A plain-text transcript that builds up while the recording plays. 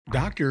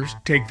Doctors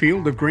take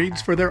Field of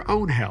Greens for their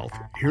own health.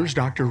 Here's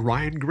Dr.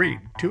 Ryan Green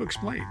to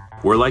explain.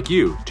 We're like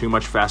you, too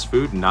much fast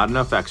food and not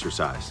enough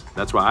exercise.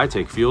 That's why I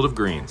take Field of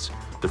Greens.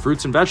 The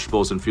fruits and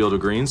vegetables in Field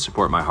of Greens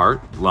support my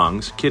heart,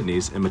 lungs,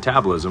 kidneys, and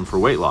metabolism for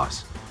weight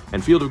loss.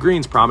 And Field of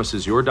Greens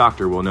promises your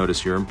doctor will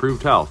notice your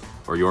improved health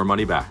or your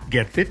money back.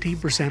 Get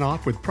 15%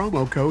 off with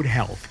promo code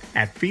HEALTH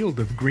at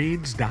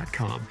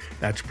fieldofgreens.com.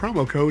 That's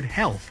promo code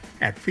HEALTH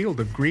at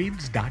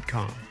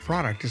fieldofgreens.com.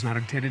 Product is not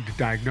intended to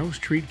diagnose,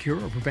 treat, cure,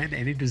 or prevent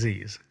any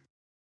disease.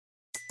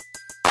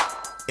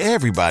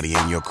 Everybody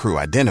in your crew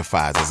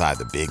identifies as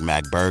either Big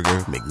Mac Burger,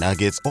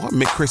 McNuggets, or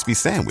McCrispy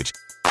Sandwich.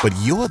 But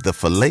you're the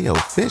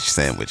Filet-O-Fish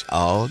Sandwich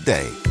all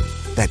day.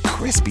 That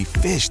crispy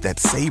fish, that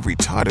savory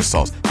tartar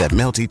sauce, that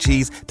melty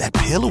cheese, that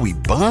pillowy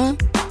bun.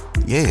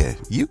 Yeah,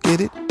 you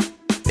get it.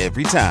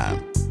 Every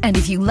time. And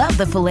if you love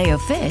the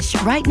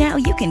Filet-O-Fish, right now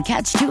you can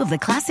catch two of the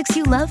classics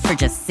you love for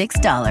just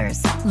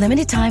 $6.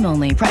 Limited time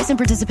only. Price and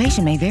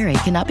participation may vary.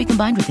 Cannot be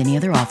combined with any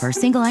other offer.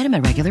 Single item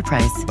at regular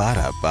price.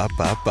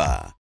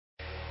 Ba-da-ba-ba-ba.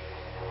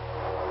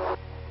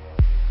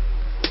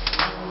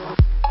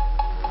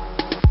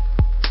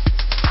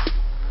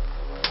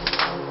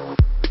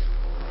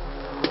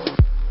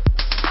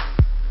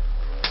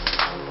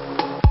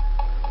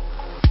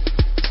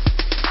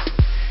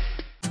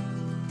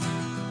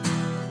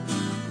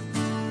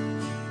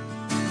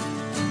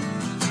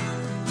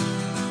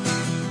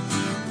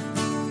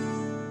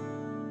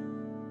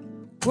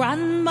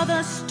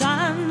 Grandmother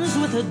stands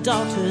with her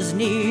daughters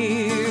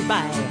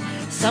nearby,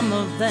 some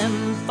of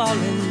them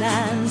fallen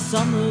and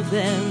some of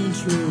them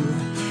true.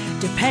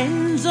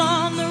 Depends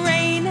on the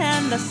rain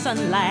and the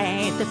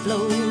sunlight that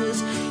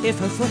flows, if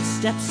her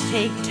footsteps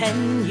take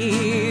 10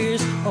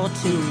 years or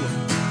 2.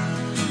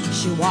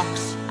 She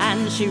walks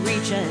and she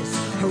reaches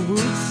her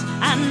roots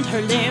and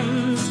her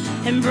limbs,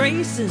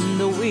 embracing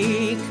the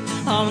weak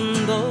on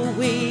the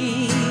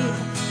weak.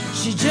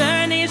 She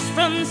journeys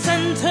from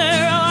center,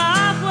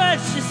 outward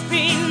she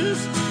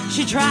spins.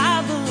 She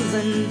travels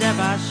and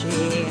ever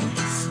she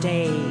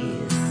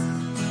stays.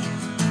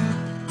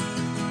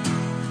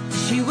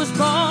 She was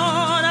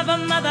born of a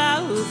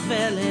mother who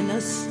fell in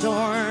a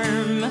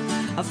storm,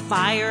 a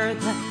fire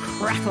that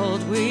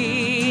crackled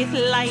with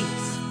light.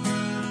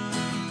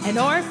 An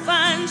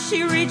orphan,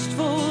 she reached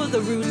for the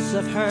roots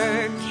of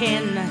her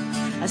kin,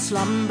 as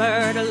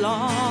slumbered a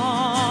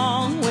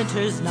long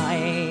winter's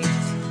night.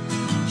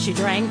 She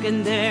drank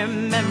in their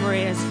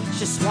memories,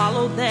 she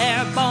swallowed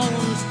their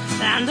bones,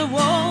 and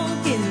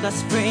awoke in the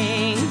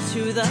spring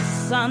to the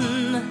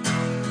sun.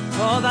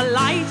 For the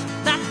light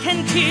that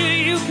can kill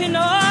you can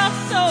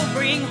also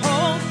bring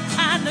hope,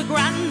 and the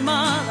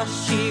grandmother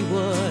she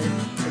would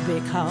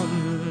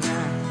become.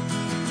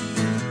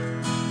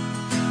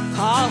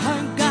 Call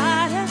her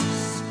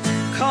goddess,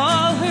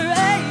 call her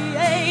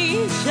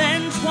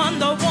ancient one,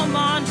 the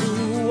woman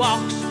who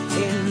walks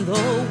in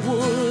the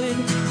wood.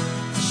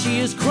 She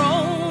is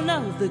crone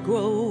of the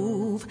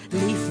grove,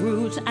 leaf,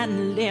 root,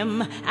 and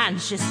limb, and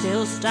she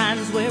still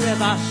stands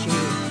wherever she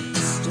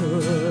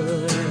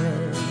stood.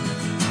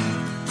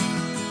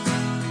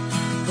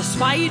 The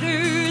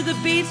spider, the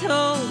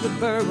beetle, the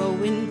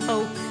burrowing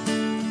oak,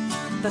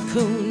 the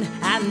coon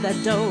and the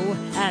doe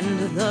and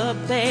the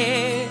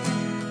bear,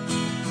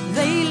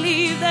 they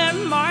leave their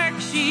mark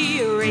she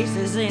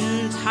erases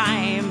in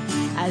time,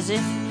 as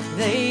if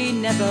they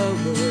never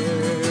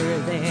were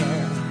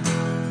there.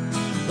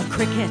 The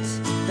cricket,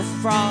 the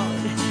frog,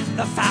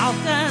 the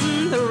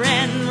falcon, the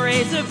wren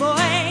raise their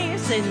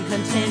voice in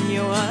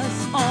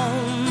continuous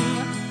hum.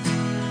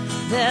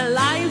 Their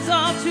lives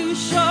are too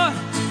short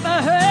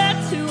for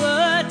her to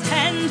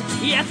attend,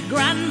 yet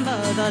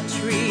grandmother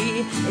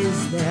tree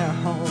is their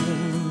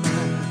home.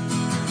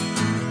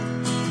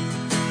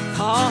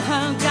 Call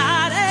her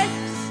goddess,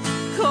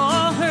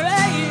 call her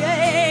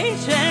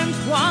ancient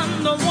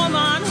one, the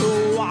woman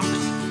who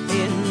walks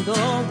in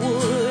the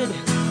wood.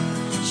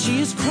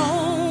 She's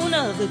crone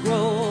of the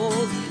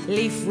grove,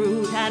 leaf,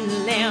 root, and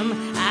limb,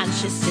 and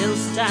she still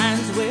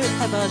stands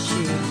wherever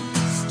she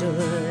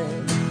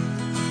stood.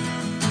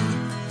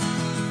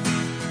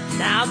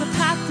 Now the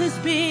path has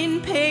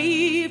been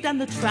paved, and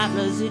the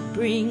travelers it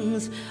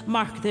brings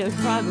mark their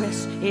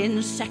progress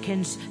in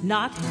seconds,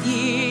 not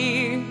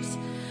years.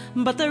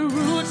 But their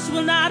roots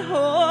will not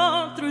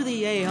hold through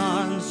the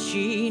aeons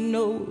she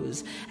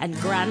knows, and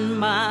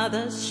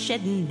grandmothers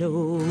shed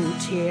no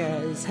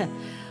tears.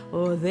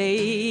 Or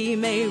they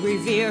may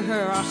revere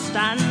her or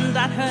stand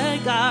at her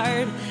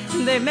guard.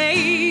 They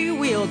may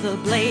wield the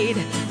blade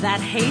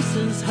that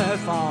hastens her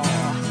fall.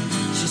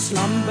 She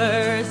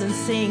slumbers and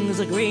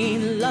sings a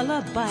green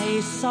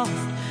lullaby soft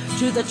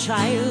to the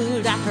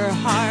child at her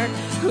heart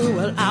who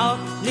will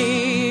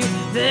outlive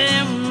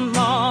them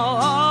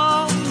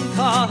all.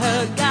 Call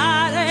her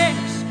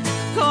goddess,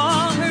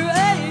 call her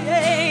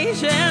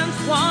ancient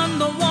one,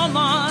 the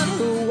woman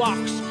who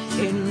walks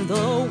in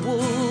the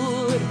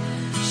wood.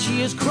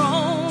 She is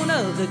crone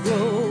of the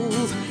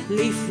grove,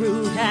 leaf,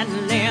 root,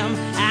 and limb,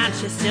 and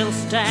she still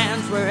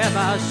stands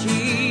wherever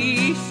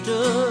she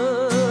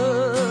stood.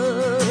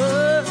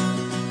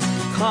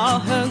 Call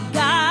her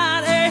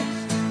goddess,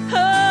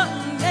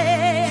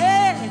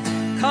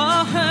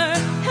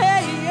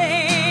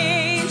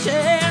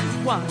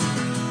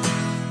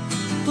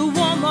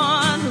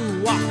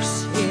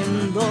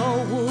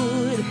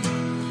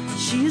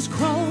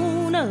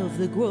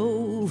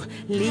 grove,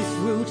 leaf,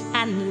 root,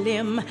 and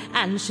limb,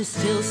 and she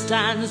still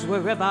stands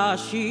wherever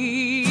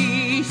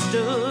she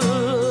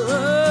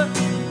stood.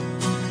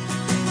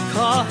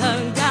 Call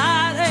her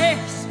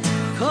goddess,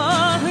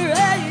 call her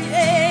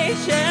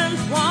ancient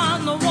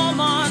one, the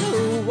woman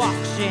who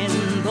walks in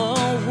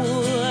the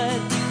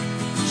wood.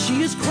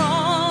 She is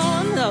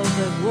crowned of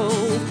the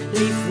grove,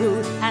 leaf,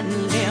 root, and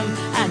limb,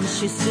 and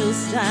she still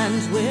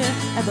stands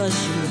wherever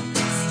she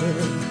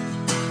stood.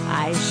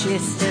 Aye, she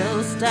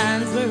still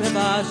stands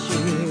wherever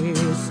she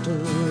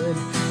stood.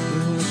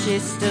 She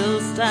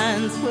still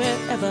stands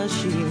wherever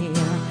she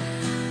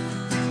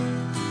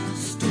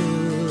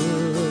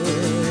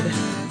stood.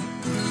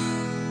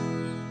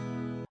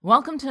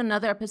 Welcome to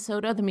another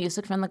episode of the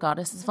Music from the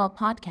Goddess's Vault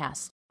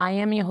podcast. I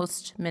am your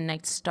host,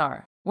 Midnight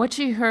Star. What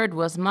you heard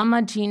was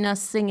Mama Gina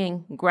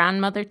singing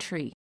Grandmother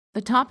Tree.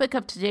 The topic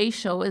of today's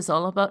show is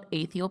all about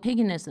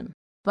Atheopaganism.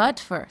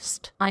 But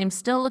first, I am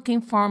still looking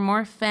for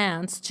more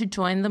fans to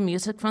join the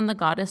Music from the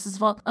Goddess's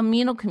Vault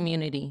Amino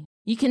community.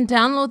 You can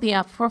download the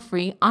app for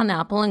free on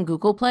Apple and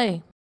Google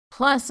Play.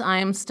 Plus, I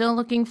am still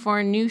looking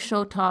for new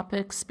show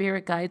topics,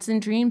 spirit guides,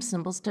 and dream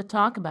symbols to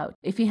talk about.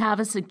 If you have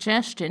a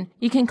suggestion,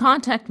 you can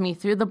contact me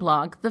through the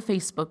blog, the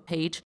Facebook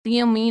page, the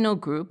Amino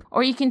group,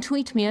 or you can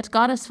tweet me at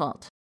Goddess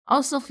Vault.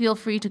 Also, feel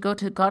free to go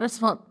to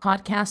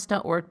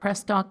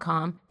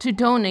goddessvaultpodcast.wordpress.com to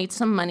donate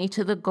some money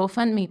to the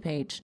GoFundMe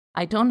page.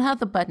 I don't have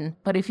the button,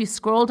 but if you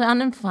scroll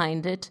down and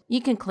find it,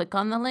 you can click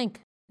on the link.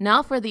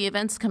 Now for the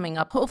events coming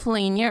up,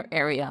 hopefully in your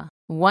area.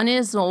 1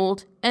 is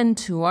old and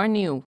 2 are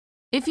new.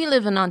 If you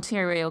live in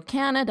Ontario,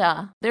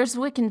 Canada, there's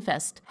Wiccan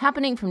Fest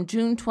happening from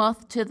June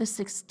 12th to the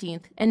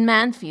 16th in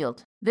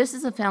Manfield. This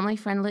is a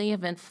family-friendly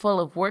event full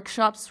of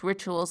workshops,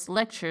 rituals,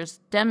 lectures,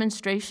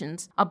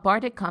 demonstrations, a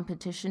bardic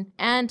competition,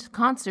 and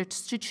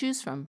concerts to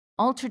choose from.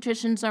 All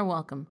traditions are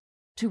welcome.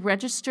 To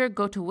register,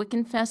 go to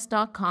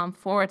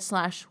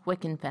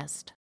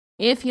wiccanfest.com/wiccanfest.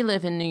 If you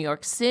live in New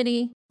York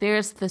City,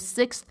 there's the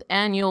 6th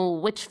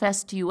Annual Witch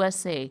Fest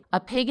USA, a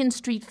pagan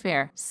street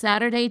fair,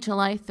 Saturday,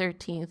 July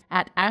 13th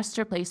at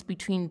Astor Place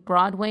between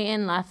Broadway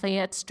and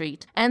Lafayette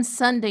Street, and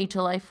Sunday,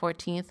 July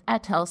 14th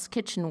at Hell's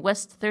Kitchen,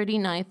 West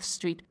 39th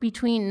Street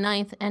between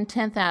 9th and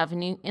 10th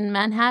Avenue in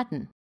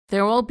Manhattan.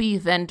 There will be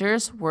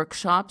vendors,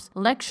 workshops,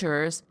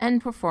 lecturers,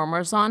 and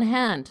performers on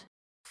hand.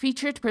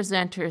 Featured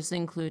presenters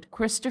include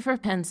Christopher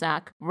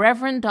Penzac,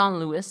 Reverend Don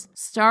Lewis,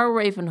 Star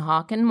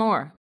Ravenhawk, and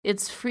more.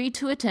 It's free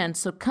to attend,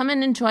 so come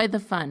and enjoy the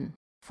fun.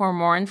 For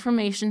more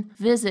information,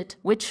 visit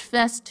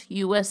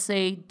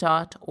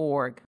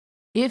witchfestusa.org.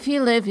 If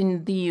you live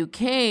in the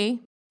UK,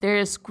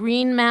 there's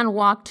Green Man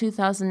Walk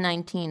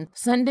 2019,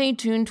 Sunday,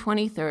 June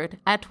 23rd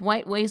at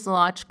Whiteways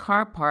Lodge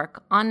Car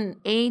Park on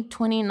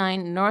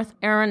A29 North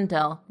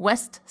Arundel,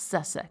 West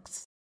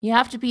Sussex. You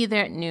have to be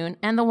there at noon,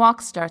 and the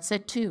walk starts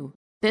at 2.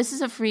 This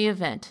is a free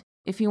event.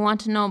 If you want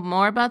to know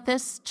more about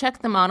this, check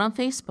them out on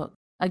Facebook.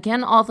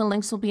 Again, all the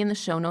links will be in the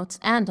show notes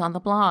and on the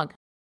blog.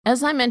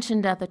 As I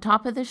mentioned at the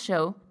top of the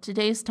show,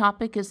 today's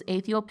topic is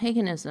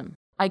Atheopaganism.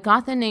 I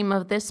got the name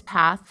of this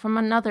path from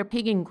another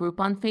pagan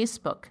group on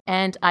Facebook,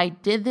 and I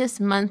did this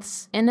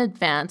months in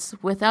advance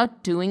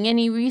without doing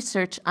any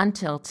research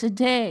until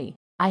today.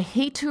 I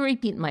hate to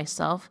repeat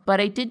myself, but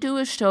I did do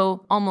a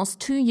show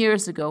almost 2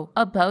 years ago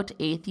about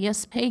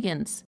atheist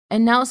pagans,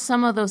 and now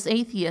some of those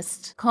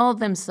atheists call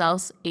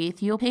themselves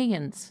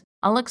Atheopagans.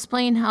 I'll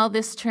explain how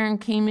this term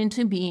came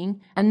into being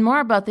and more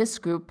about this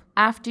group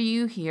after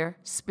you hear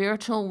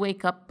Spiritual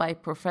Wake Up by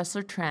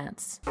Professor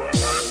Trance.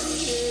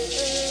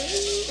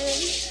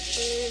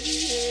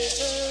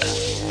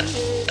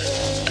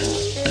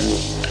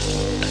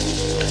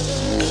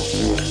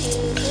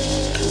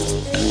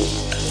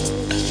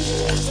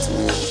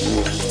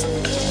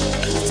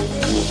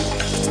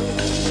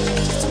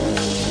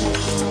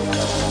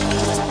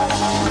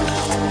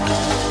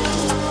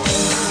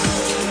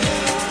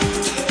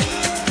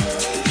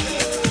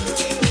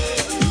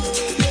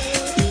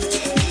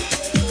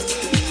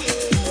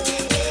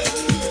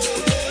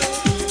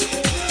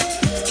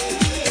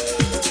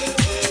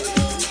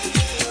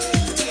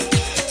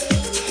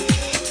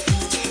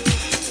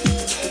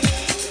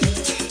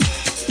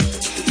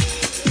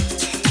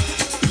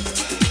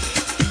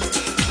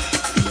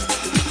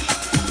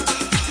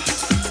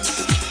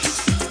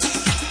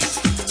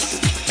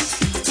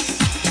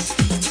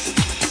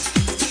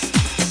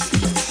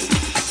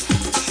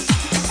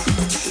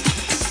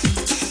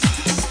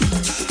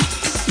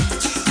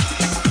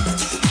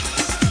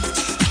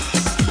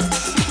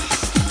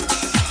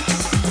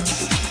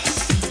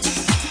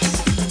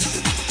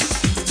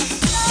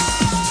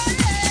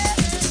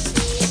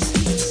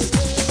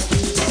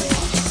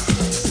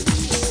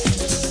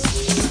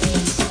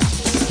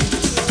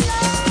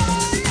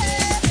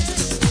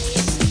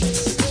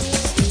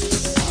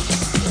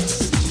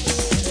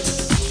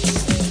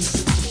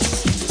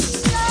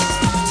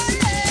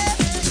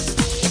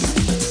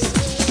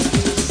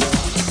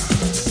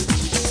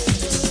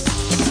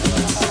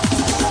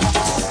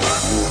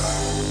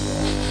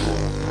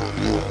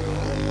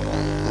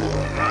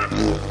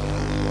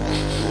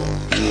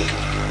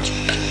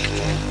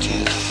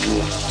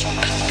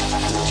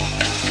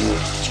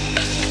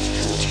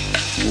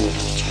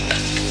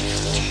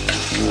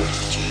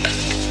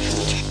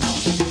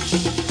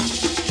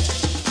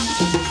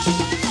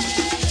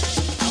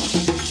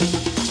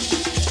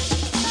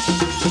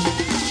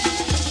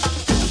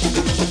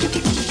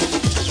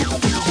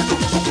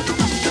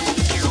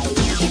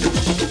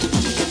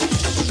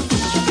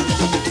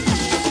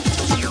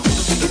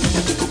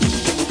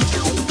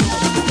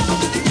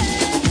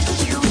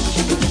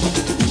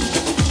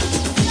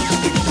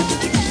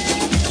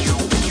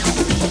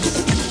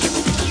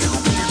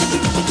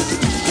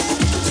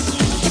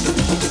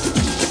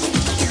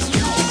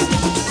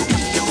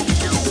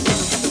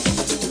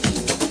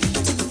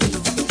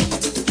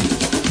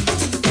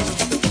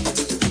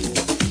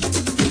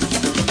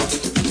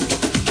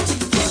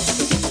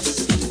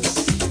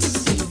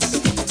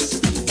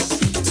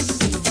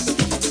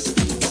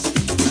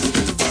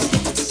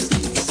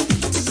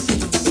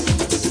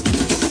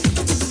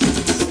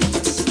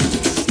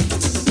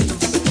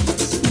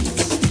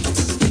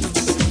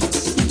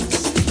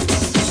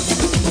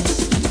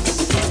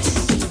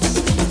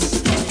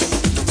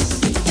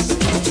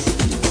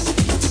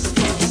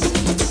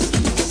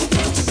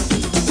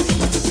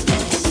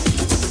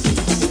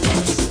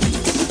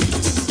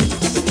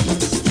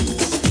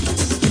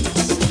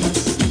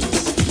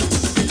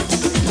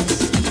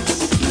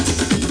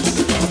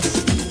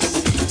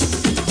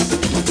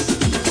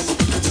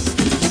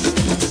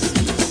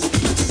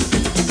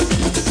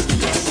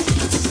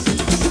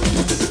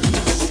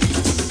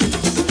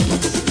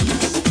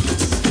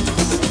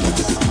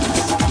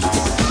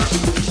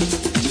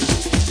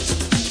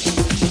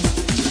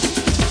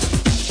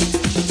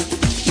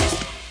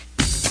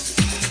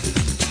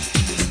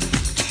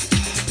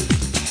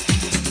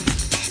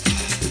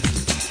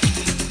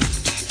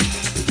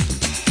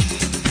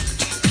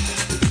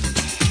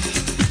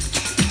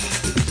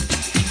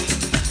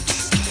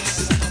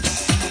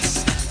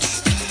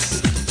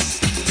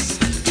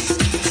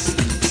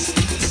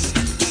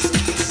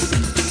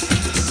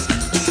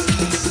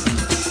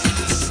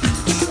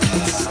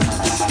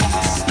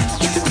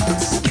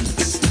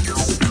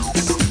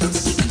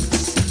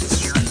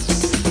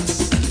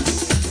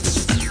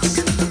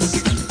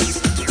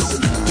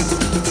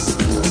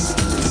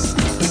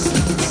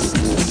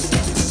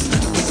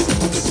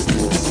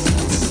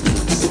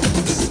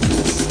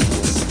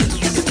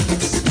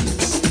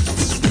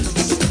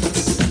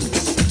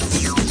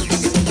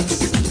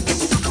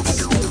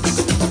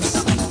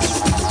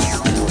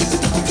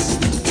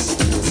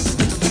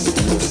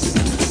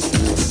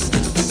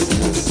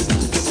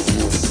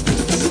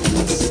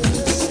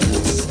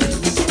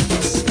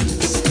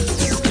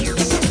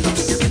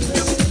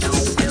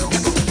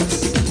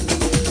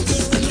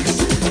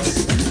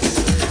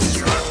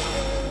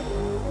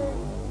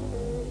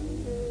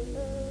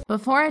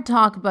 Before I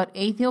talk about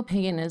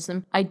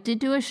Atheopaganism, I did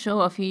do a show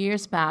a few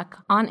years back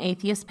on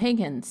atheist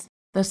pagans.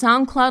 The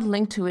SoundCloud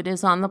link to it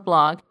is on the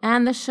blog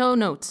and the show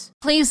notes.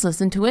 Please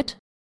listen to it.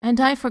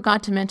 And I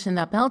forgot to mention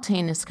that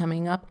Beltain is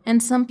coming up,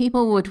 and some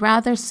people would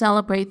rather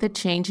celebrate the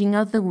changing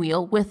of the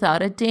wheel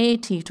without a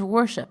deity to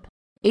worship.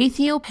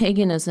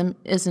 Atheopaganism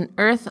is an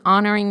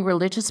earth-honoring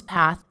religious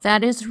path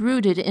that is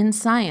rooted in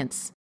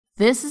science.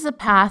 This is a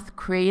path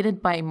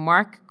created by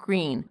Mark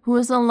Green, who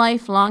is a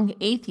lifelong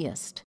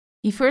atheist.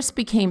 He first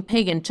became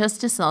pagan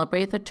just to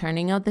celebrate the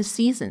turning of the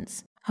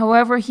seasons.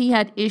 However, he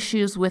had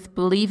issues with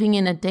believing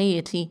in a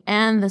deity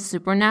and the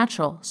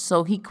supernatural,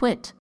 so he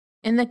quit.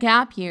 In the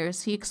gap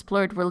years, he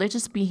explored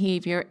religious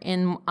behavior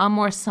in a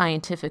more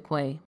scientific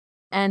way.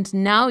 And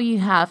now you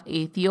have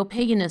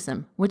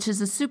Atheopaganism, which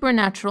is a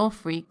supernatural,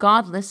 free,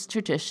 godless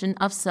tradition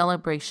of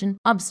celebration,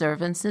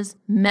 observances,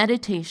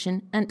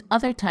 meditation, and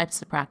other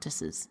types of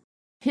practices.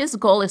 His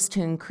goal is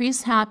to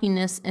increase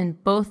happiness in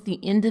both the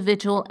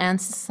individual and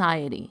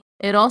society.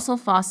 It also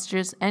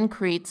fosters and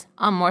creates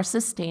a more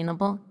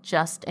sustainable,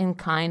 just, and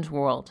kind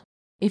world.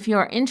 If you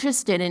are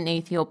interested in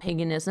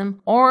Atheopaganism,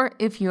 or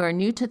if you are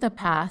new to the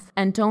path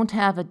and don't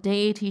have a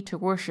deity to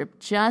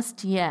worship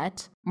just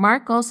yet,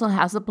 Mark also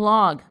has a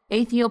blog,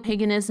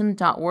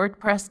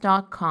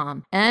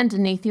 atheopaganism.wordpress.com, and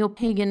an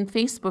Atheopagan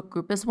Facebook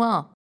group as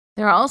well.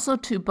 There are also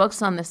 2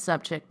 books on this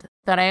subject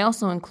that I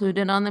also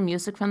included on the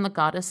Music from the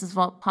Goddess's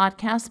Vault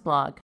podcast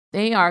blog.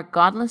 They are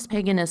Godless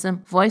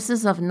Paganism,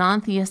 Voices of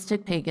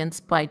Non-Theistic Pagans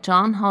by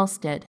John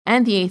Halstead,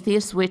 and The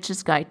Atheist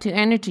Witch's Guide to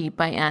Energy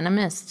by Anna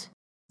Mist.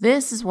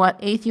 This is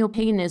what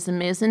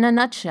Atheopaganism is in a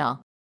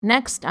nutshell.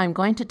 Next, I'm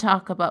going to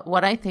talk about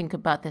what I think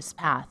about this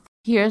path.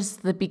 Here's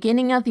The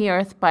Beginning of the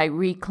Earth by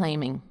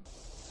Reclaiming.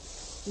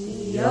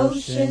 The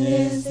ocean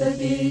is the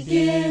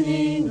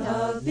beginning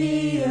of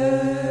the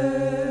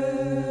earth.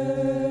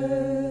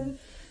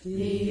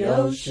 The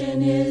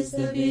ocean is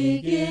the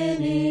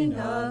beginning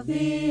of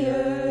the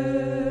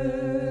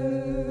earth.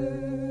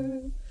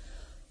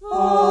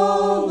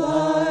 All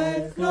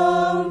life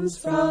comes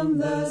from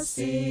the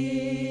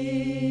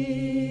sea.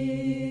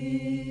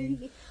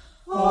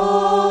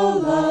 All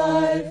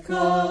life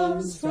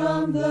comes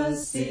from the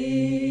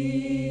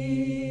sea.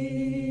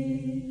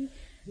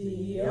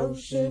 The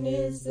ocean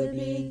is the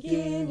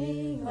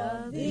beginning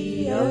of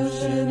the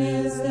ocean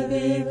is the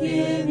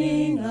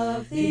beginning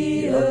of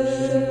the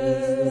ocean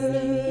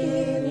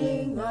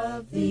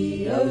of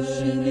the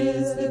ocean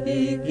is the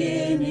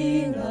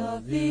beginning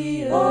of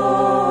the earth.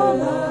 All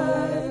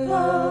life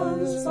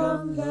comes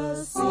from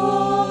the sea.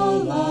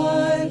 All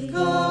life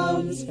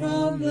comes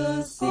from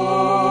the sea.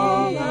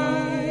 All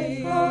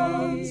life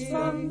comes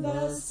from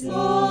the sea.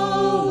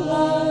 All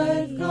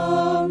life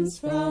comes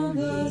from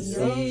the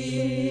sea.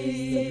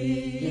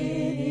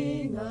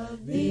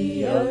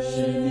 The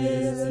ocean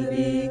is the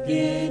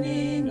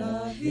beginning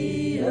of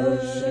the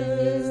ocean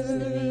is the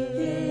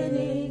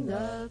beginning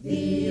of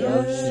the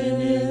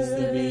ocean is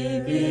the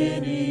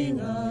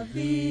beginning of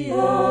the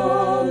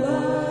all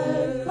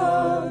life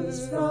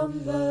comes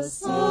from the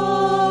sea.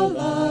 All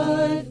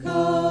life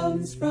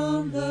comes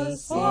from the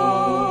sea.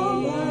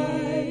 All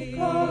life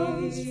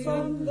comes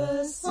from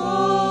the sea.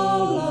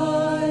 All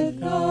life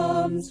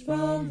comes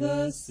from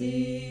the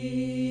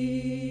sea.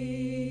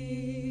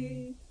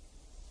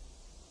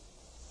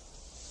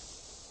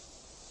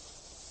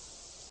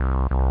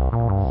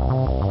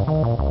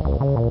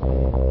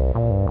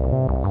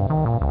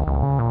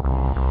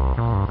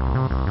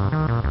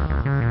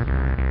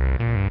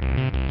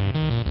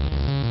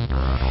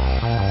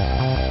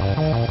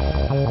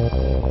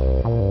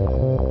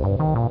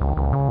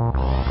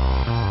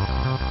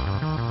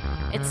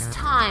 It's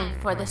time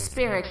for the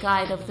Spirit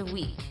Guide of the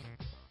Week.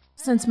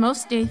 Since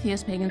most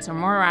atheist pagans are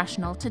more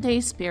rational,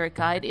 today's Spirit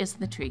Guide is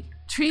the tree.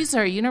 Trees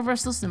are a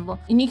universal symbol,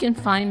 and you can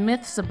find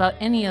myths about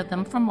any of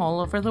them from all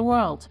over the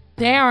world.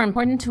 They are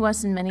important to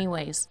us in many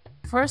ways.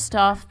 First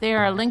off, they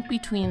are a link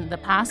between the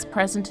past,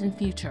 present, and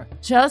future.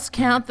 Just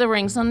count the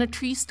rings on the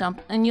tree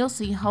stump and you'll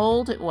see how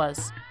old it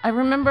was. I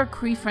remember a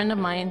Cree friend of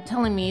mine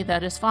telling me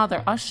that his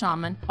father, a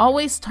shaman,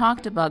 always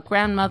talked about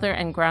grandmother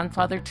and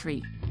grandfather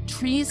tree.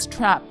 Trees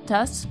trap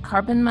dust,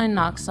 carbon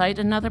monoxide,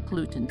 and other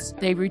pollutants.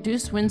 They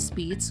reduce wind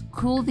speeds,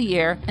 cool the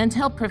air, and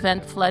help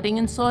prevent flooding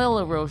and soil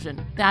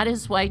erosion. That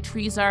is why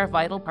trees are a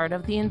vital part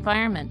of the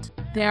environment.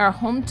 They are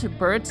home to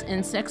birds,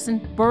 insects,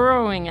 and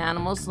burrowing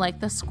animals like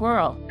the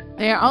squirrel.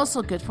 They are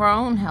also good for our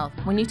own health.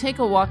 When you take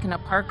a walk in a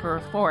park or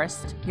a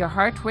forest, your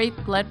heart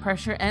rate, blood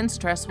pressure, and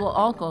stress will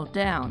all go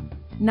down.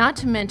 Not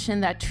to mention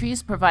that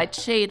trees provide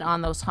shade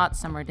on those hot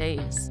summer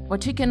days.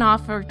 What you can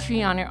offer a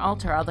tree on your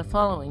altar are the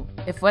following.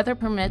 If weather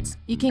permits,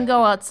 you can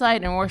go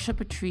outside and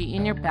worship a tree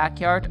in your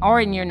backyard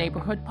or in your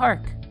neighborhood park,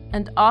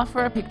 and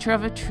offer a picture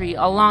of a tree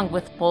along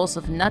with bowls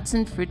of nuts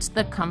and fruits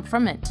that come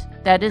from it.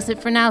 That is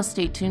it for now.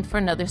 Stay tuned for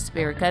another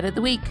Spirit Guide of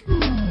the Week.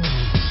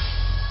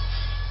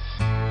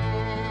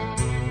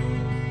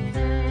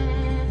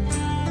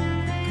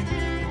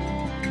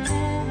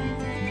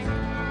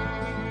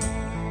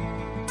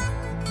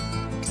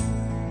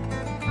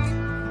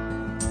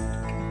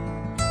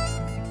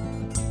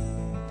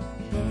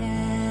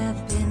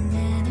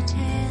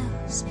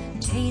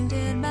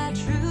 a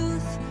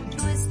truth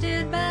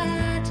twisted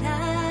by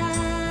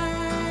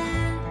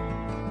time.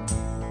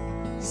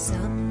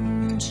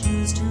 Some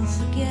choose to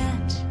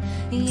forget,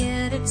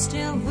 yet it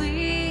still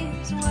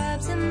weaves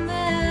webs in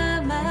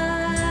their minds.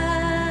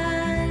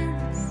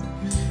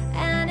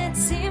 And it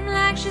seemed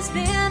like she's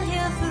been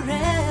here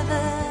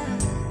forever.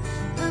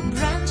 The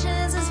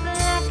branches as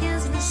black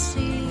as the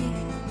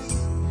seas.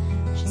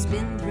 She's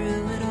been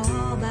through it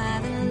all.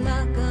 By the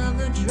luck of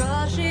the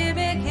draw, she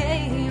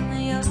became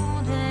the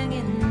old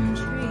hanging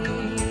tree.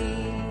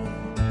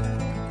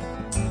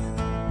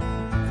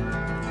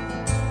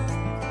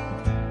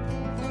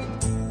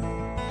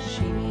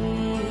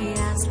 She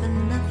asked for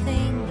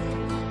nothing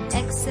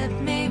except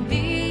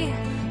maybe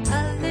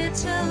a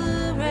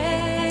little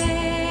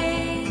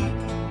rain.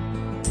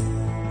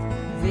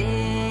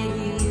 They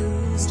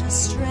used her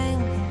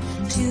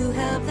strength to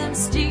help them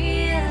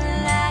steal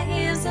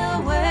lives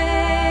away.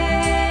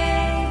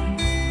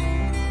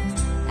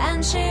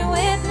 And she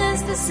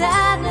witnessed the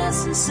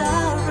sadness and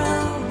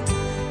sorrow.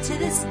 To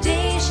this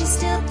day she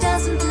still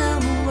doesn't know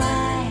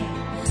why.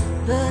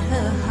 But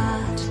her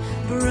heart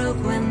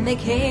broke when they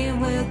came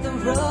with the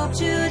rope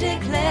to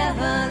declare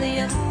her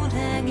the old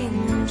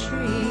hanging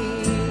tree.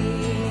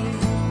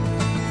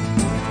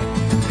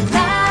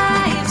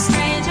 Life's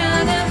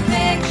stranger than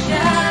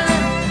fiction.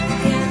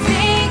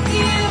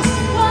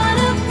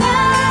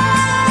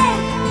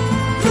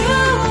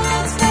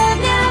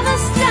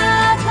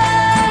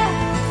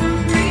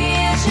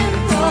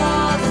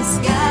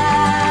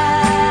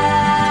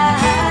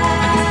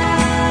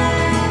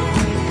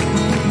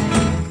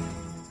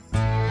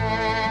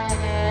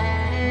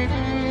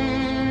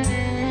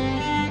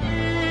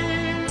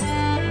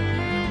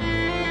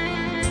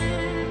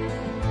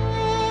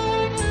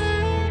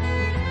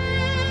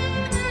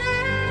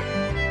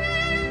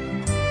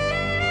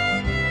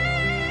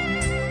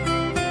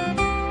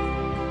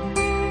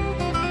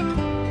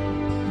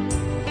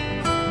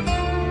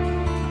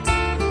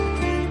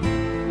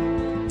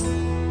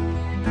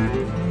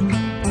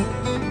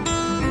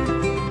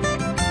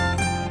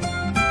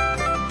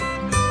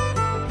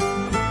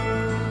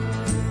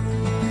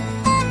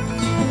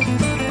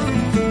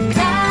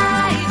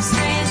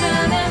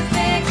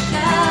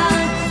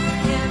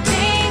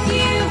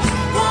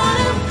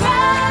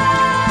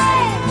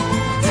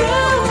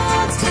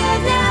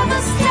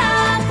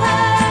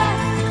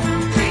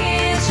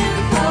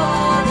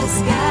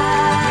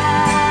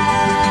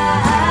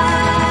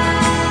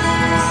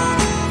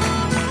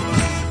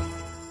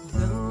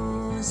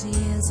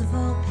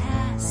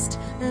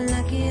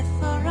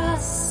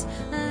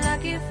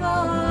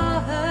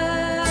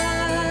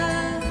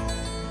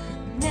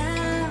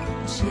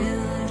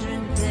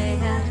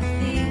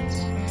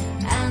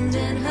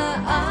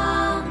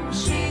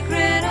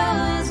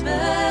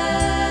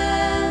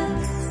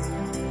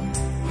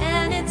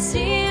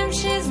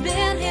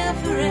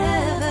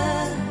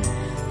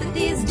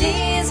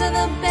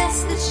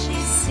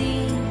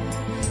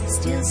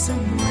 Still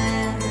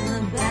somewhere in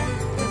the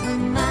back of her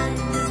mind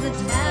is the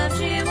time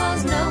she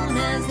was known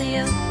as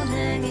the old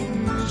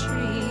hanging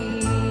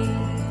tree.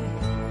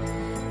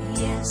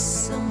 Yes,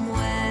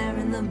 somewhere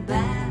in the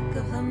back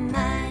of her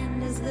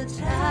mind is the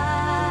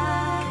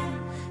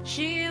time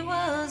she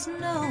was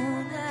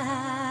known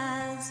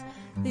as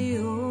the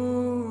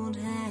old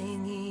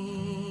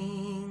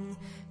hanging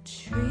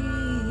tree.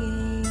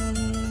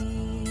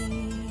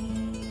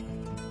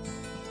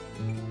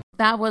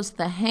 That was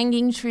The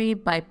Hanging Tree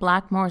by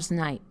Blackmore's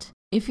Night.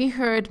 If you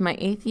heard my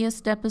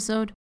atheist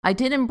episode, I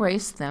did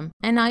embrace them,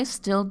 and I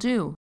still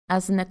do.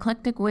 As an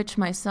eclectic witch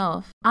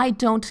myself, I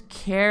don't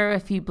care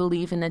if you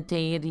believe in a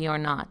deity or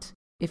not.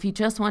 If you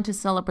just want to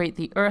celebrate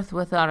the earth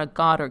without a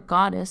god or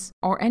goddess,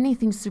 or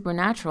anything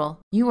supernatural,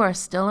 you are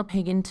still a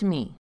pagan to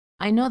me.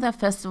 I know that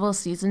festival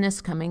season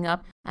is coming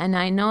up, and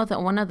I know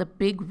that one of the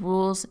big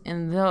rules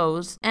in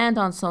those, and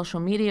on social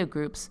media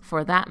groups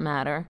for that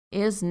matter,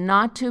 is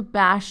not to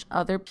bash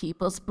other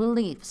people's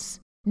beliefs.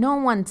 No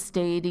one's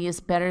deity is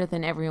better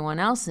than everyone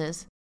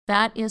else's.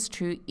 That is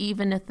true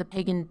even if the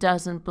pagan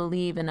doesn't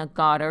believe in a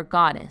god or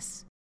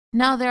goddess.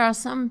 Now there are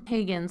some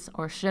pagans,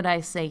 or should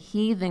I say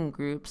heathen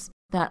groups,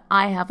 that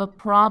I have a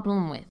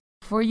problem with.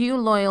 For you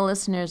loyal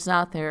listeners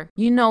out there,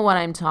 you know what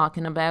I'm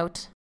talking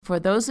about. For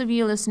those of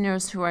you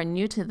listeners who are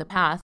new to the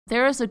path,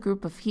 there is a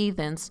group of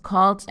heathens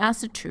called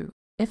Asatru.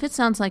 If it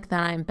sounds like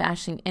that I am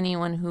bashing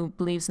anyone who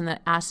believes in the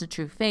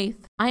Asatru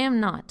faith, I am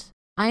not.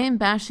 I am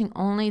bashing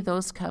only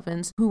those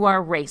covens who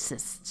are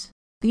racist.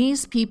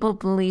 These people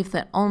believe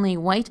that only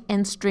white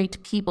and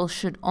straight people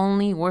should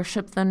only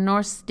worship the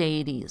Norse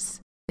deities.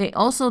 They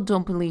also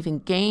don't believe in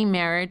gay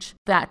marriage,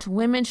 that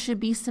women should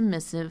be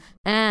submissive,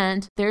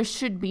 and there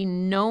should be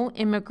no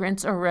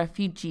immigrants or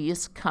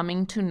refugees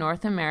coming to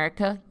North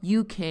America,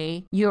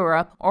 UK,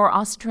 Europe, or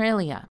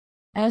Australia.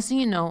 As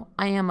you know,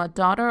 I am a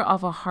daughter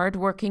of a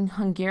hardworking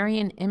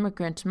Hungarian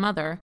immigrant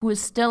mother who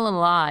is still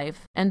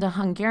alive, and a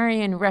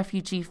Hungarian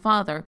refugee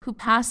father who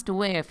passed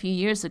away a few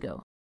years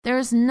ago. There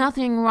is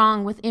nothing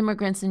wrong with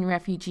immigrants and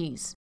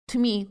refugees. To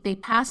me, they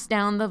pass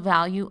down the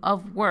value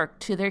of work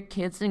to their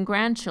kids and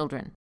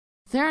grandchildren.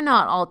 They're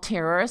not all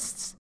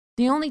terrorists.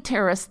 The only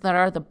terrorists that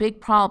are the big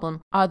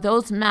problem are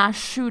those mass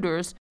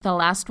shooters, the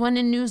last one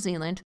in New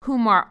Zealand,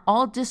 whom are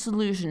all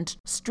disillusioned,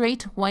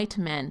 straight white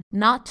men,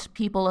 not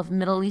people of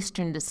Middle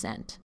Eastern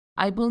descent.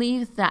 I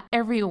believe that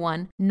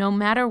everyone, no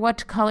matter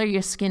what color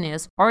your skin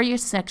is, or your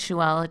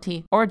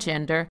sexuality or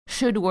gender,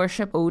 should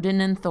worship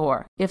Odin and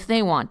Thor, if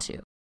they want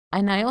to.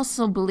 And I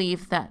also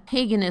believe that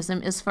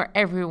paganism is for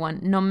everyone,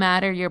 no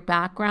matter your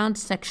background,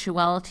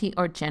 sexuality,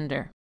 or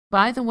gender.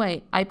 By the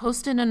way, I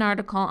posted an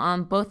article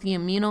on both the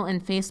Amino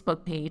and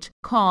Facebook page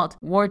called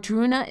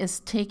Wardruna is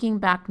Taking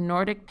Back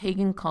Nordic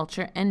Pagan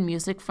Culture and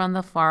Music from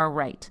the Far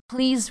Right.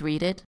 Please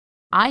read it.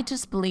 I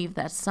just believe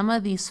that some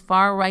of these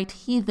far-right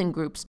heathen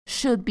groups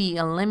should be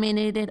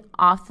eliminated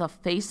off the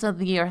face of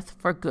the earth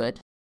for good.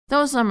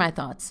 Those are my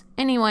thoughts.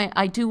 Anyway,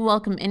 I do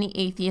welcome any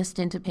atheist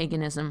into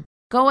paganism.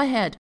 Go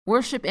ahead,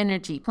 worship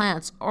energy,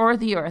 plants, or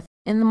the earth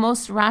in the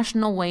most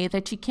rational way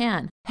that you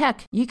can.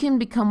 Heck, you can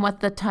become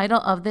what the title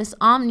of this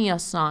Omnia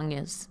song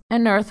is,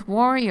 an earth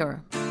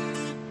warrior.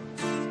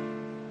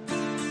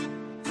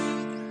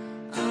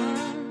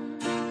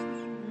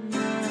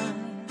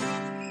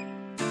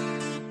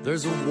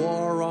 There's a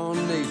war on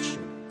nature,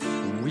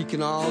 and we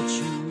can all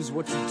choose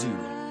what to do.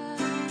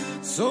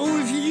 So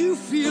if you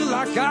feel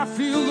like I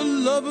feel the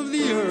love of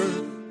the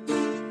earth,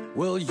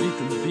 well, you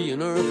can be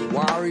an earth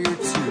warrior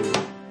too.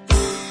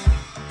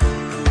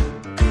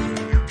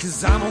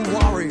 'Cause I'm a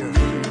warrior.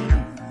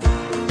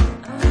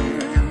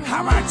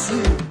 How about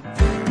you?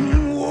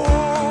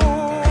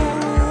 Whoa,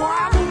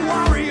 I'm a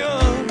warrior.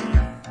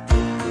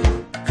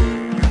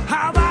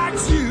 How about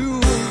you?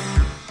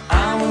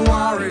 I'm a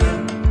warrior,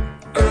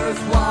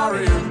 earth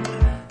warrior,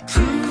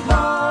 true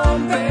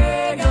born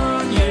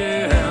pagan,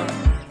 yeah.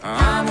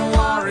 I'm a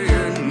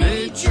warrior,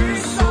 nature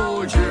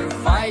soldier,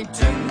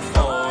 fighting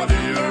for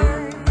the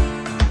earth.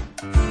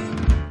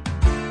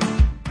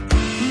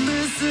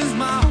 This is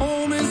my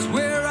home, is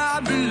where I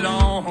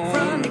belong.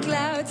 From the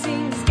clouds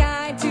in the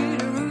sky to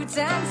the roots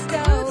and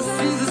stones.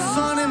 See the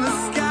sun in the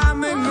sky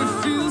make me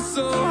feel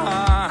so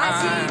high. I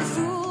see the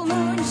full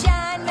moon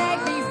shine,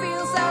 make me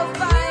feel so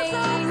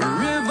fine. Her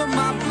river,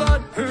 my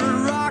blood, her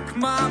rock,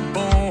 my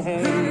bone.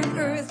 Her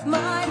earth,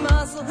 my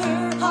muscle,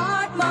 her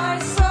heart, my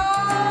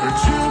soul. Her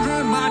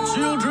children, my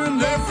children,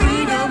 their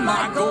freedom,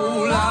 my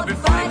goal. I'll be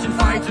fighting,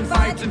 fighting,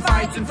 fighting,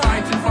 fighting,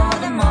 fighting for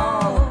them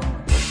all.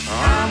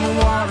 I'm a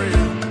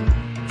warrior,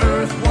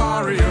 earth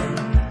warrior,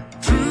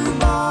 true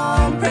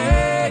born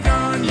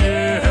pagan,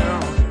 yeah.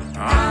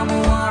 I'm a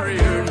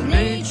warrior,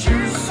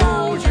 nature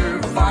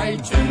soldier,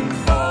 fighting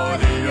for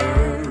the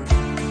earth.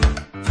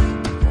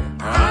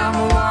 I'm a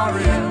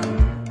warrior,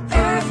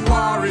 earth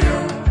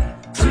warrior,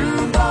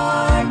 true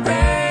born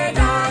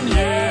pagan,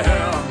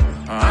 yeah.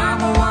 I'm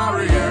a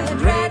warrior,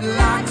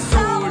 dreadlock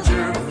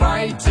soldier,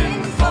 fighting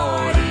for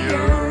the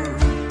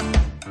earth.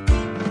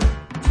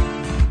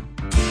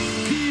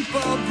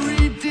 People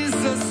breed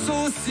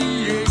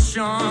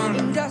disassociation.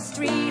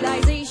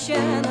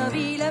 Industrialization of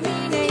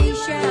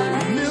elimination.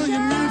 A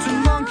million mutant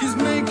monkeys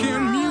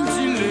making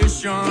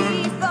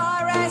mutilation.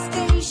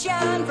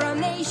 Deforestation from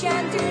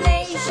nation to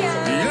nation.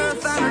 The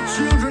earth and her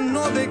children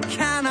know they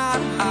cannot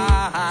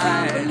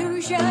hide.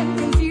 Pollution,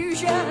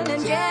 confusion,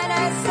 and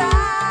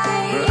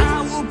genocide. But I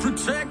will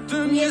protect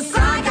them, yes,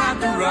 I got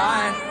the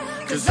right.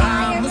 'Cause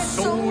I'm a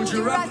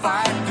soldier, I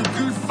fight the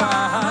good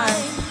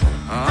fight.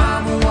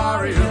 I'm a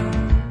warrior,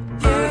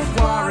 earth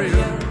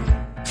warrior,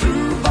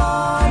 true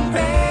born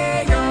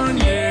pagan,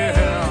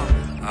 yeah.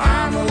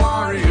 I'm a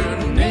warrior,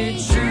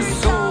 nature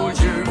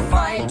soldier,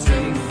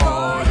 fighting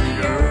for the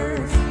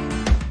earth.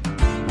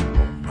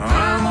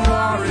 I'm a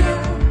warrior,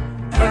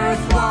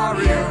 earth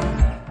warrior,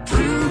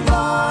 true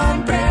born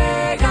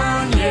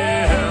pagan,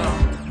 yeah.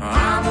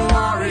 I'm a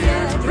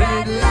warrior,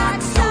 dreadlock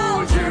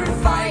soldier,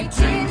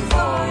 fighting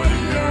for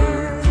the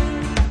earth.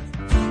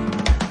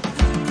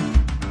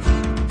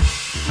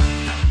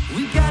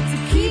 We got to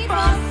keep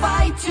on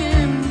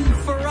fighting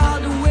for all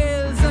the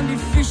whales and the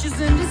fishes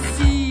in the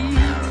sea.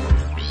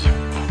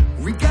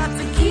 We got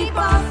to keep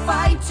on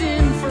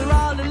fighting for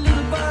all the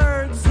little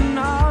birds and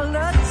all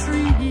the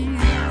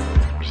trees.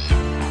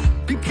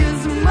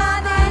 Because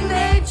Mother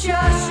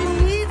Nature, she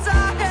needs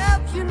our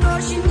help, you know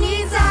she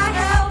needs our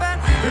help.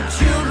 And her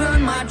children,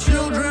 my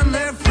children,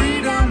 their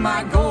freedom,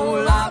 my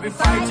goal. I'll be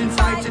fighting,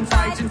 fighting,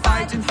 fighting,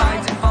 fighting,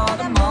 fighting for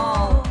them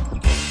all.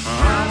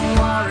 I'm a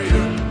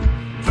warrior,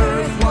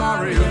 earth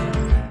warrior,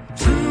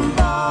 true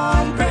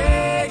born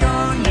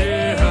pagan,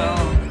 yeah.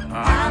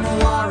 I'm a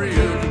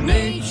warrior,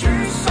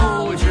 nature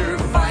soldier,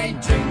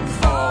 fighting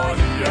for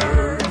the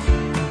earth.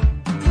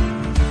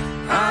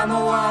 I'm a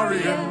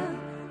warrior,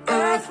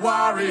 earth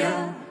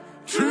warrior,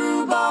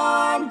 true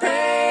born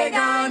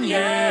pagan,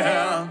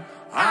 yeah.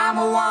 I'm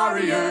a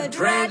warrior,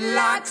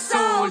 dreadlock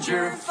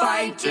soldier,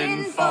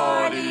 fighting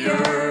for the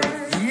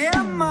earth.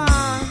 Yeah,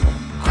 man.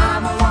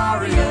 I'm a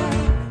warrior,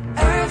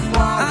 earth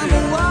warrior. I'm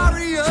a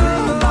warrior,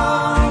 true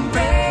born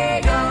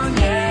pagan,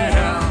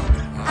 yeah.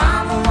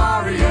 I'm a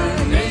warrior,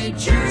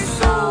 nature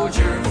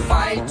soldier,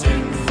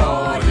 fighting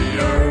for the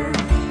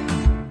earth.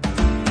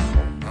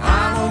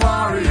 I'm a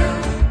warrior,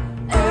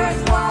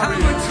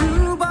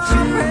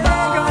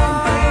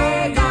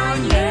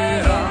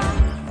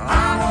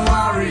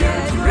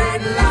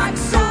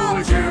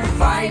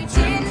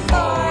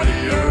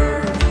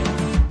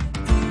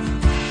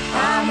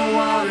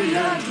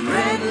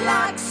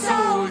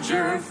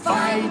 soldier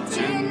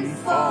fighting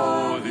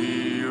for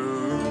the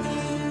earth.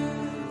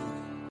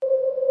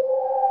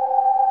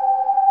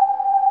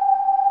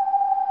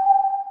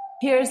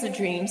 Here's a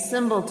dream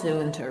symbol to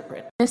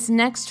interpret. This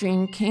next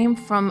dream came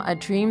from a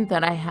dream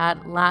that I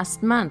had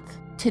last month.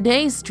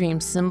 Today's dream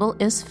symbol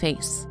is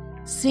face.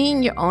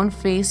 Seeing your own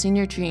face in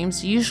your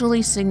dreams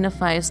usually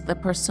signifies the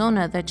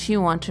persona that you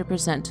want to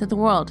present to the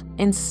world,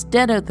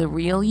 instead of the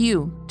real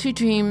you. To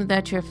dream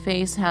that your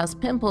face has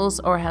pimples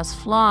or has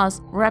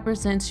flaws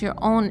represents your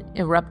own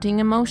erupting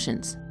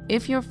emotions.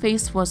 If your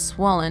face was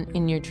swollen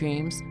in your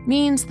dreams,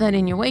 means that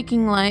in your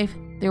waking life,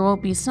 there will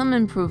be some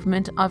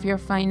improvement of your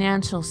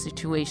financial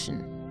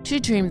situation. To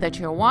dream that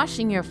you're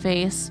washing your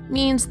face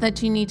means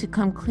that you need to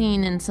come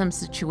clean in some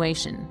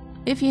situation.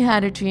 If you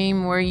had a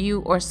dream where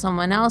you or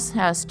someone else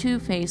has two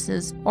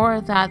faces,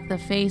 or that the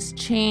face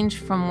changed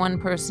from one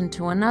person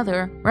to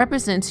another,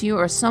 represents you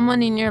or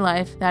someone in your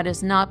life that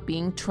is not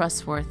being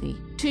trustworthy.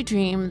 To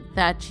dream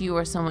that you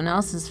or someone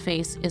else's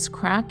face is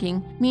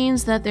cracking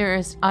means that there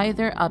is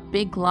either a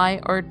big lie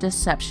or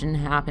deception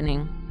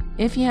happening.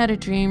 If you had a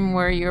dream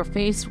where your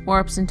face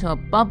warps into a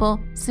bubble,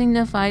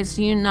 signifies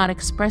you not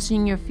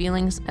expressing your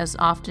feelings as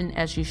often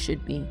as you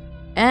should be.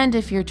 And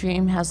if your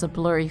dream has a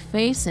blurry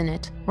face in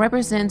it,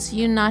 represents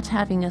you not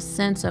having a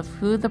sense of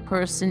who the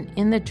person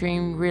in the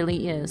dream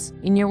really is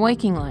in your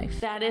waking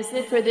life. That is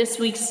it for this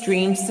week's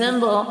dream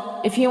symbol.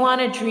 If you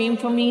want a dream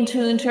for me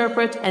to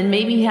interpret and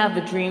maybe have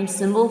a dream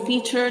symbol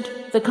featured,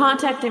 the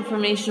contact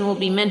information will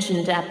be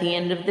mentioned at the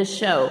end of this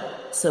show.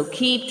 So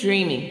keep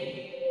dreaming.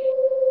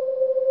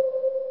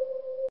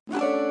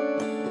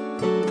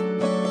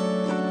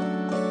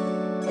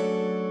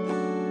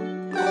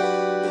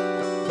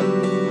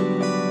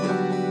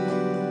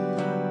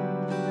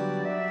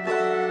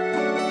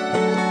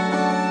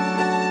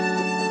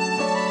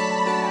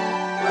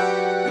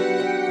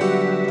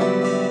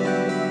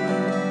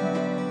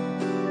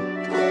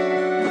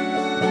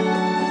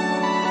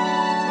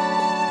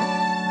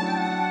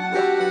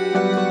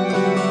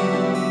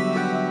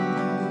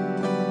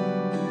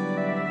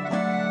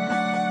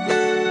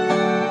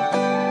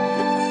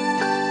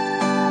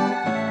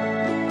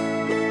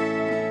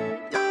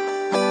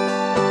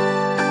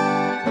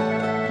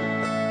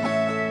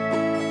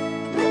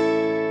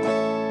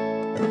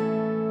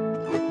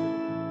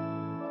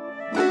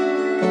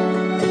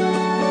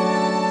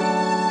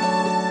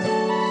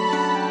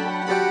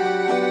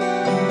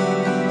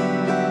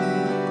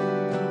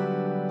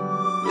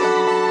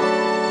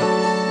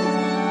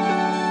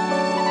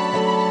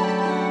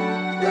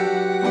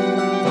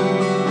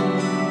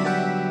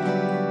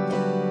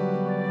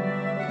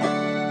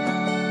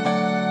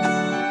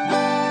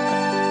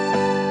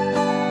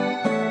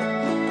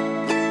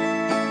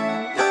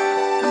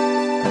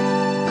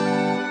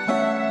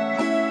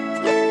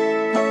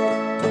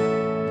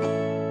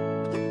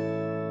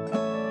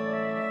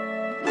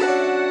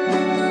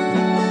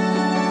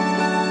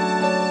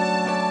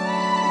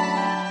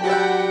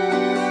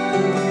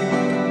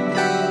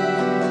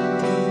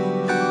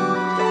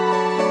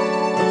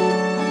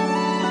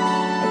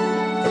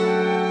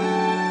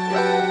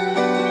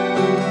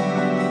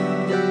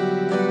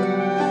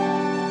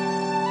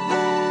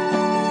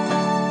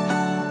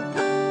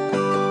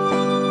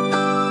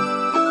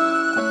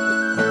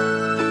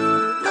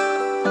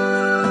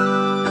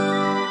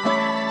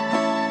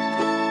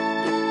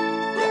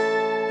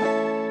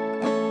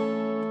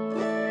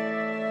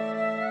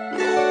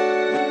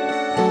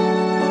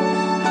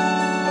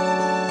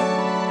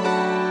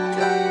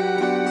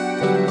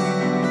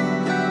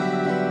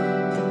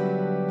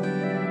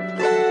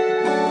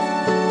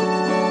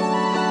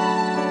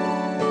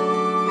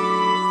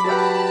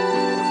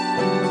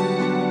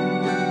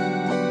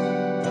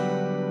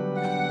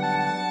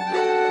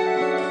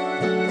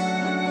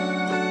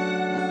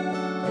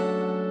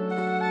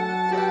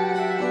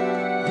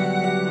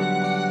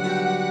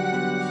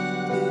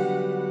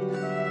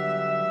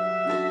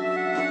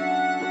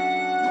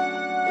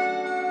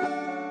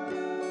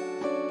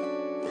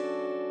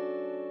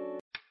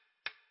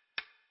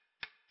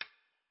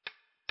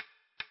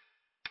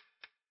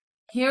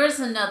 Here's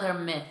another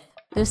myth.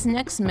 This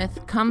next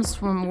myth comes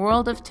from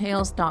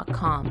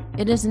worldoftales.com.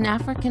 It is an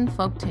African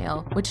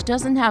folktale which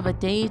doesn't have a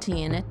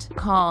deity in it,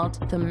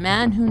 called The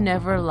Man Who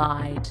Never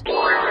Lied.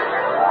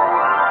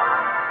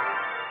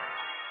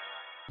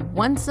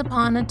 Once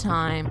upon a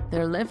time,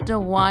 there lived a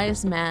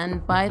wise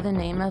man by the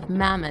name of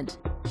Mamad.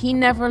 He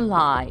never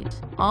lied.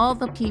 All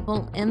the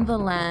people in the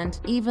land,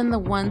 even the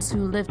ones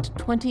who lived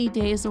 20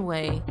 days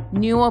away,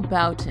 knew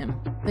about him.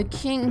 The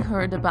king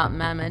heard about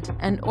Mamad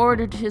and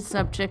ordered his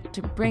subject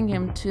to bring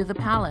him to the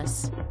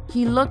palace.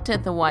 He looked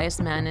at the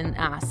wise man and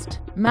asked,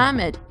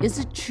 "Mamad, is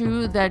it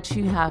true that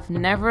you have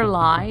never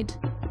lied?"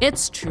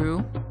 "It's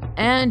true."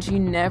 "And you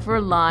never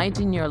lied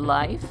in your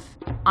life?"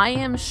 "I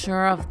am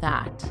sure of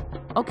that."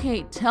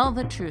 "Okay, tell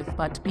the truth,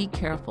 but be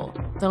careful.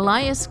 The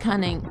lie is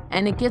cunning,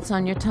 and it gets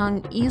on your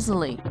tongue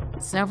easily."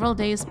 Several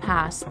days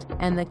passed,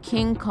 and the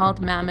king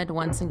called Mamad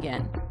once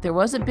again. There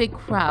was a big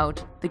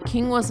crowd. The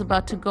king was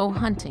about to go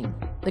hunting.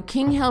 The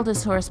king held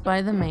his horse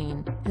by the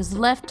mane. His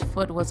left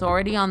foot was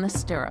already on the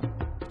stirrup.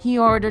 He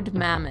ordered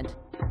Mahmud,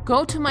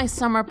 "Go to my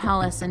summer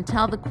palace and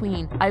tell the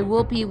queen I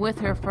will be with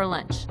her for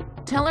lunch.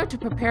 Tell her to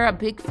prepare a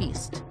big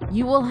feast.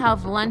 You will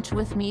have lunch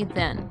with me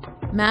then."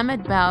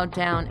 Mahmud bowed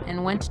down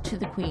and went to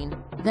the queen.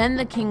 Then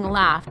the king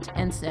laughed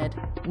and said,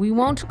 "We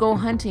won't go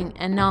hunting,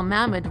 and now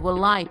Mahmud will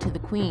lie to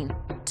the queen.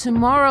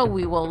 Tomorrow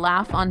we will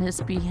laugh on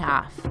his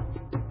behalf."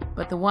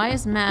 But the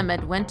wise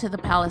Mahmud went to the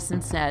palace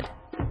and said,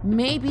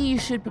 "Maybe you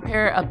should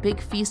prepare a big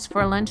feast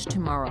for lunch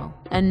tomorrow,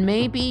 and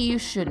maybe you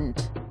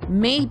shouldn't.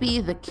 Maybe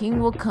the king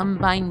will come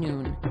by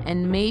noon,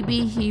 and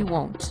maybe he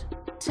won't."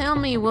 "Tell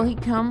me, will he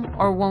come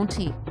or won't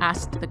he?"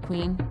 asked the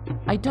queen.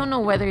 "I don't know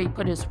whether he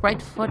put his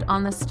right foot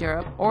on the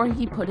stirrup or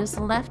he put his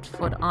left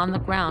foot on the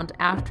ground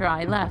after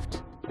I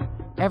left."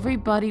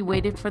 Everybody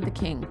waited for the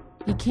king.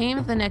 He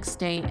came the next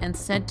day and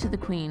said to the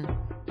queen,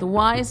 "The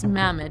wise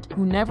Mahmud,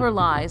 who never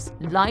lies,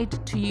 lied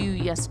to you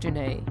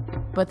yesterday."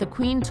 But the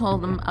queen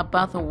told him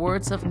about the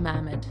words of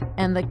Mahmud,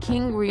 and the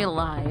king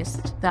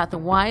realized that the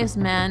wise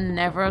man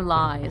never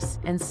lies,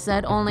 and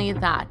said only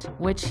that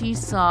which he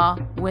saw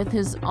with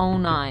his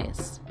own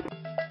eyes.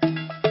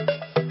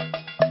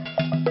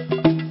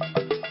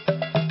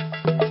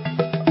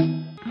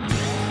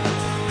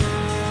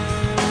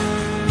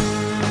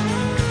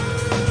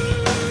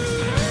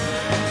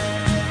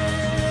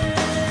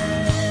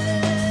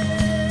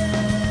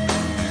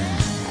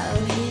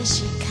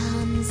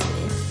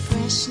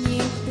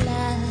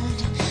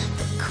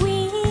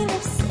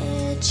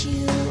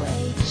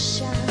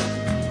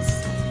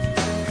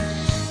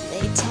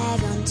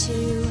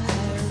 To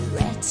her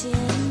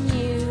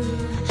retinue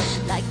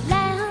like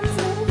lambs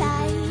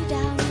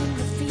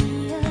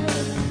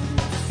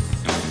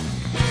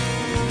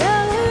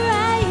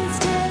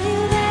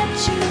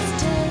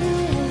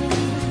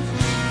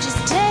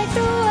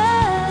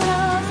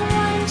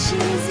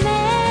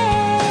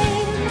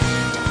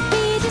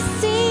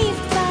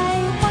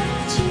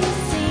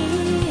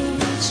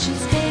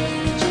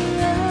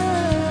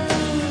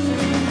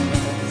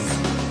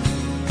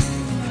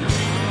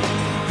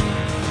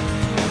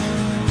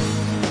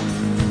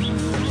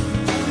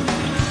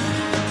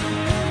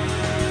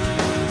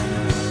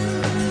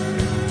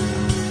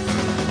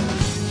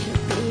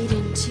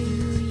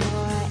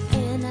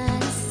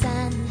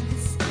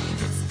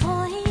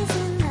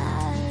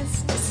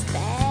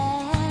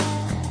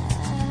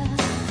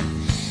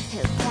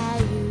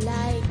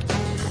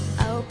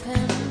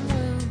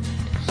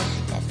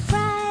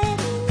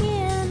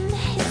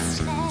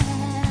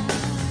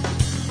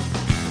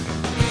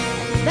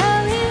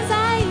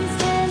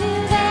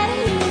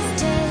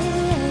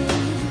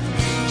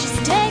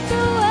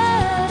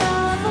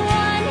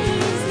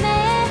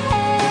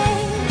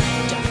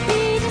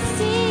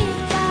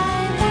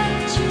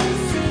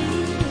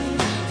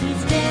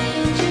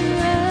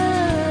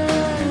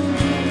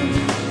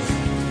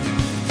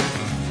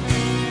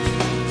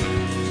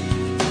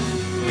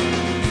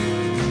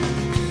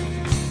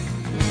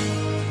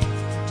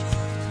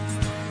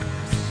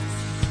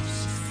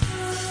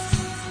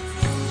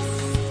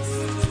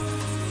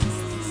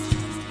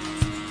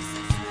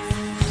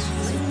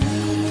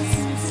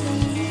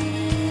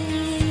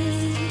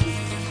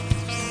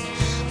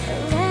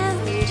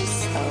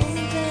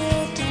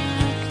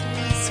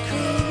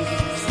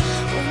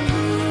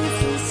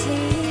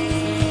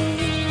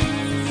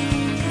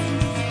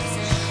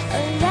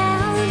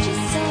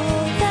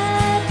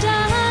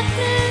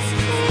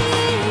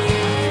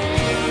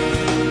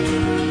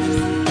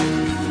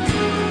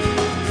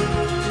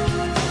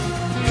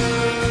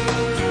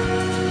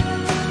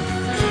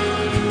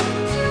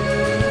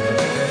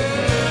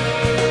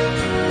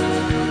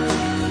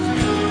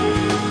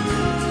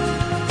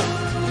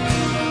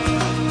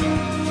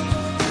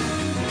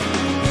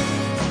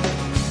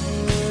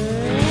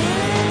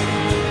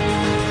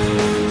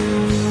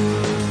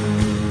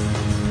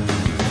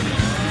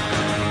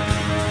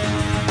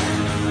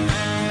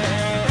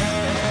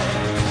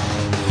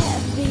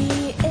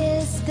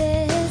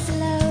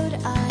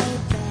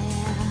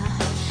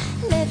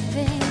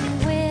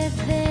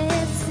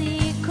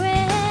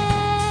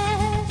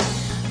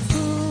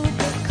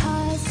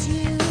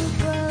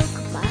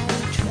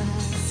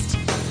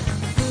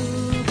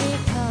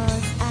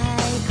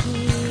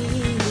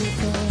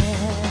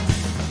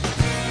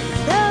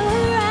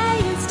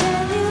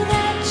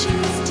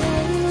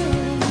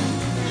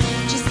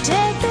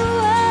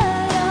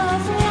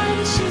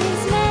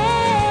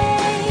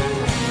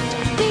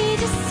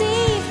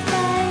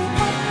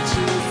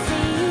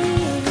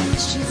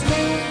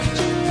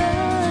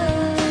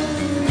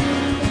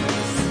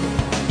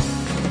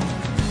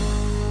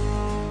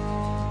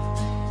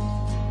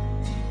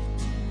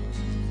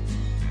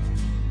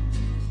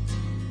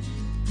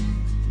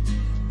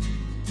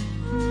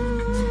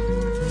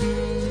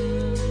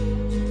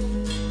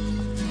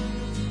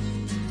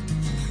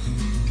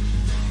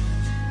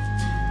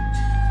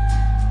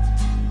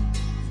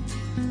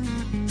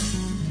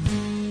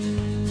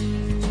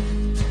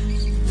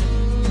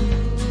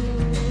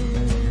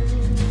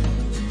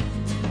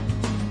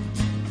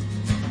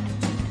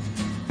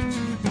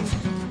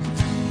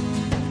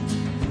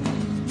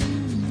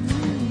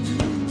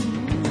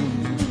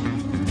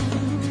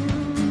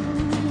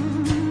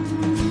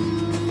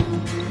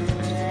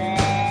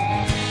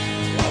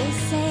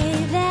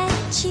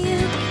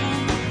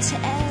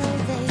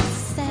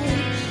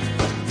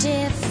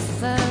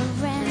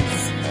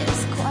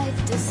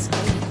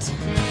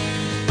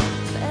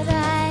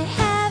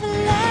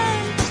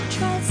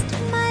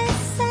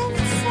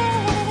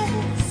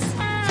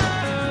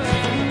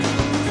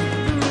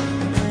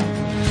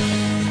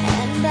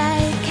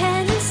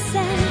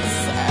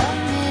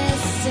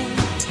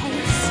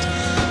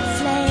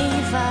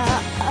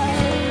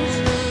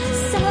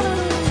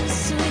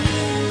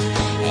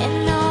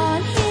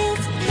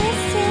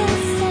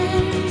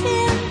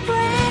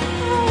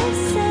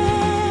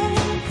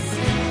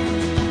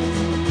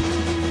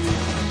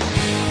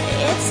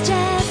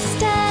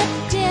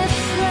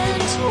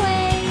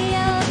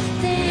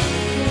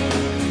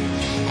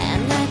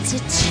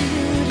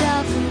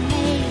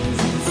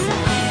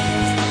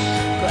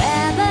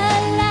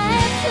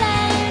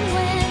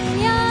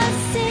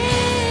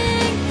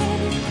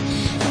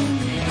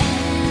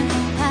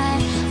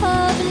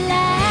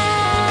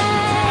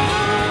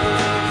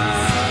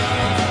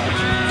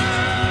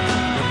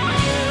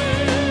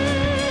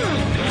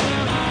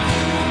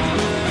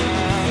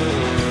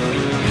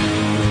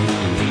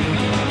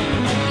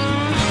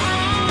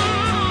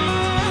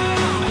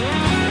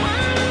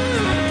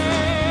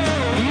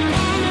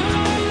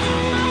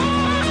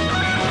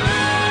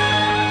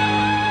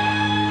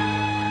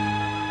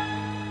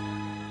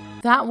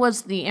That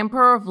was The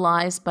Emperor of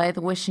Lies by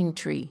The Wishing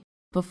Tree.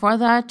 Before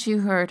that,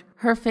 you heard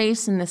Her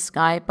Face in the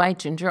Sky by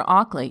Ginger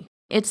Ockley.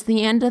 It's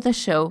the end of the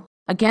show.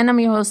 Again, I'm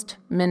your host,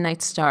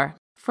 Midnight Star.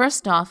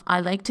 First off,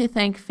 I'd like to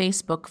thank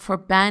Facebook for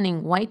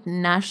banning white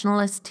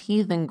nationalist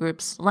heathen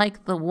groups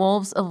like the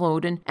Wolves of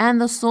Odin and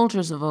the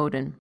Soldiers of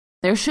Odin.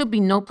 There should be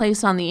no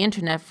place on the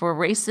internet for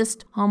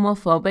racist,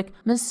 homophobic,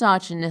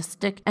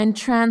 misogynistic, and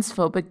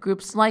transphobic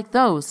groups like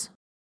those.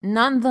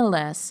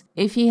 Nonetheless,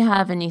 if you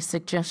have any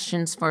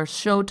suggestions for a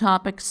show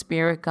topic,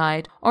 spirit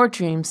guide, or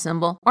dream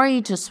symbol, or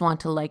you just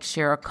want to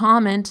share, or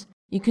comment,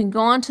 you can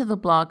go onto the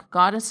blog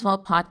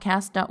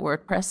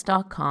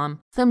goddessvaultpodcast.wordpress.com,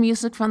 the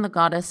Music from the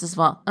Goddesses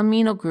Vault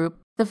Amino group,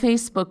 the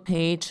Facebook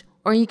page,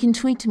 or you can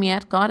tweet me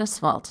at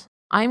goddessvault.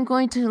 I'm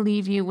going to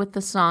leave you with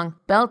the song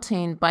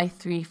Beltain by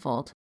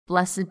Threefold.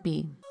 Blessed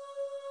be.